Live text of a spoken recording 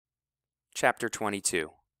Chapter 22.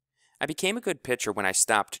 I became a good pitcher when I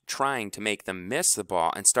stopped trying to make them miss the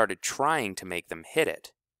ball and started trying to make them hit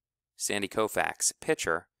it. Sandy Koufax,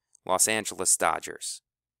 pitcher, Los Angeles Dodgers.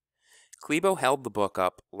 Klebo held the book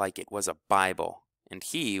up like it was a Bible, and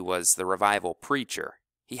he was the revival preacher.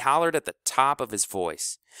 He hollered at the top of his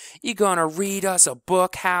voice. "You gonna read us a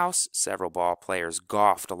book, House?" Several ball players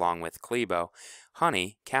gawked along with Klebo.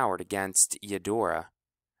 Honey cowered against Eudora.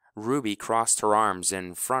 Ruby crossed her arms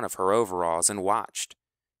in front of her overalls and watched.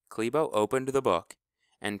 Klebo opened the book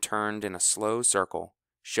and turned in a slow circle,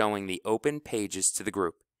 showing the open pages to the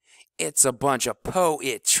group. "It's a bunch of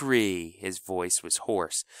poetry," his voice was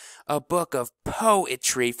hoarse. "A book of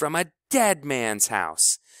poetry from a dead man's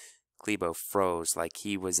house." Klebo froze like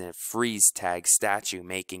he was a freeze-tag statue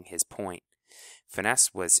making his point.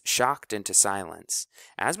 Finesse was shocked into silence,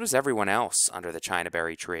 as was everyone else under the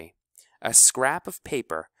Chinaberry tree. A scrap of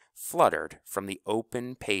paper fluttered from the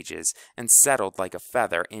open pages and settled like a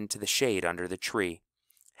feather into the shade under the tree.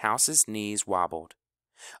 House's knees wobbled.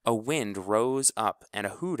 A wind rose up and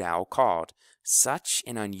a hoot owl called, such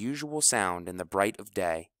an unusual sound in the bright of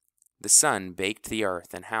day. The sun baked the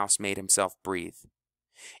earth and House made himself breathe.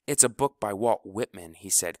 "It's a book by Walt Whitman,"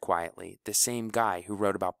 he said quietly, "the same guy who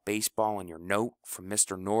wrote about baseball in your note from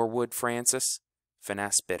Mr. Norwood, Francis."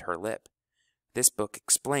 Finesse bit her lip. "This book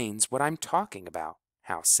explains what I'm talking about,"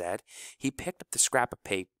 House said. He picked up the scrap of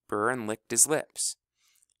paper and licked his lips.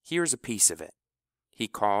 "Here's a piece of it." He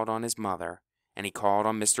called on his mother, and he called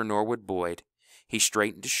on Mr. Norwood Boyd. He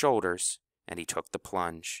straightened his shoulders, and he took the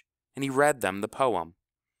plunge, and he read them the poem.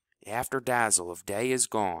 "After dazzle of day is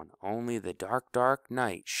gone, only the dark, dark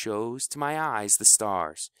night shows to my eyes the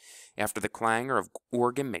stars. After the clangor of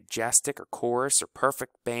organ majestic or chorus or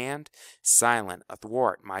perfect band, silent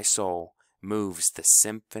athwart my soul moves the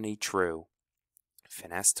symphony true."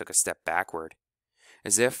 Finesse took a step backward,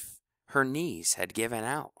 as if her knees had given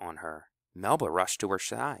out on her. Melba rushed to her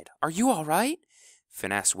side. "Are you all right?"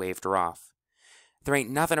 Finesse waved her off. "There ain't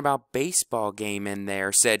nothing about baseball game in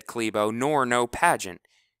there," said Klebo, "nor no pageant.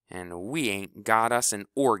 And we ain't got us an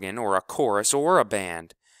organ or a chorus or a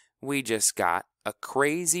band. We just got a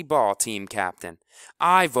crazy ball team captain.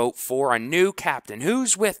 I vote for a new captain.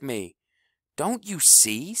 Who's with me?" "Don't you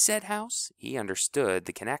see?" said House. He understood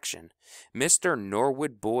the connection. Mr.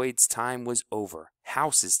 Norwood Boyd's time was over.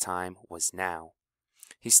 House's time was now.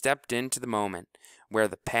 He stepped into the moment where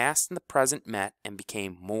the past and the present met and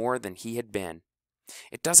became more than he had been.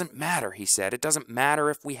 "It doesn't matter," he said. "It doesn't matter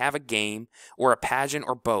if we have a game or a pageant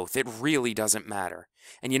or both. It really doesn't matter.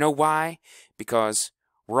 And you know why? Because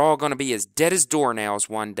we're all going to be as dead as doornails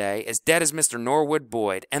one day, as dead as Mr. Norwood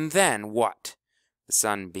Boyd. And then what?" The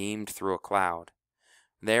sun beamed through a cloud.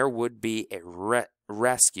 There would be a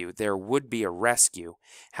rescue. There would be a rescue.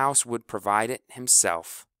 House would provide it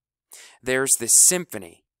himself. "There's this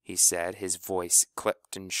symphony," he said, his voice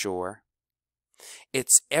clipped and sure.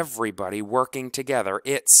 "It's everybody working together.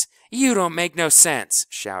 It's—" "You don't make no sense,"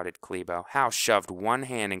 shouted Klebo. House shoved one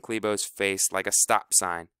hand in Klebo's face like a stop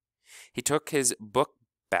sign. He took his book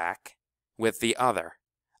back with the other.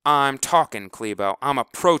 "I'm talking, Klebo. I'm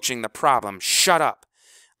approaching the problem. Shut up."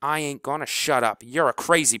 "I ain't gonna shut up. You're a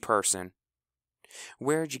crazy person."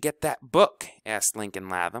 "Where'd you get that book?" asked Lincoln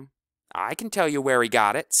Latham. "I can tell you where he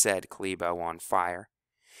got it," said Klebo on fire.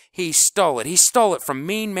 "He stole it. He stole it from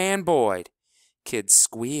Mean Man Boyd." Kids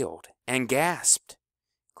squealed and gasped.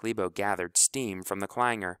 Klebo gathered steam from the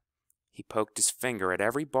clangor. He poked his finger at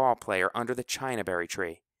every ball player under the Chinaberry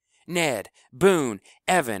tree. "Ned, Boone,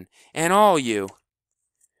 Evan, and all you.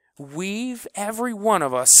 We've every one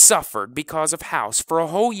of us suffered because of House for a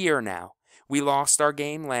whole year now. We lost our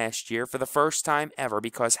game last year for the first time ever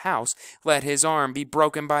because House let his arm be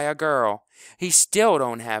broken by a girl. He still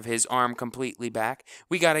don't have his arm completely back.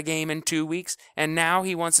 We got a game in 2 weeks, and now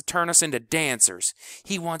he wants to turn us into dancers.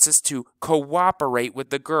 He wants us to cooperate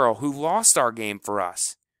with the girl who lost our game for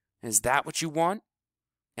us. Is that what you want?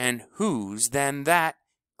 And who's then that?"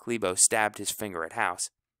 Klebo stabbed his finger at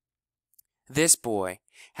House. "This boy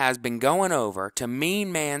has been going over to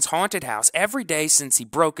Mean Man's haunted house every day since he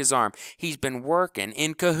broke his arm. He's been working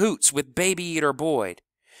in cahoots with Baby Eater Boyd.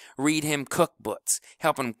 Read him cookbooks,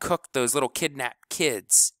 helping him cook those little kidnapped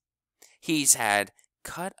kids. He's had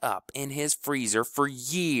cut up in his freezer for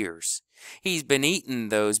years. He's been eating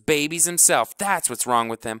those babies himself. That's what's wrong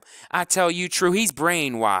with him. I tell you true, he's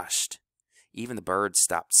brainwashed." Even the birds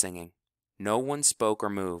stopped singing. No one spoke or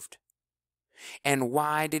moved. "And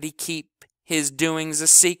why did he keep his doings a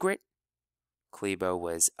secret?" Klebo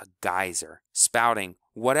was a geyser, spouting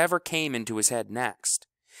whatever came into his head next.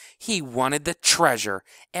 "He wanted the treasure.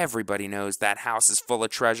 Everybody knows that house is full of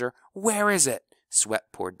treasure. Where is it?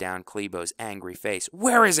 Sweat poured down Klebo's angry face.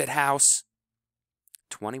 "Where is it, House?"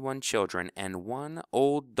 21 children and one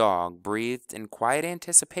old dog breathed in quiet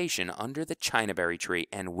anticipation under the chinaberry tree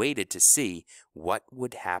and waited to see what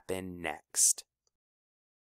would happen next.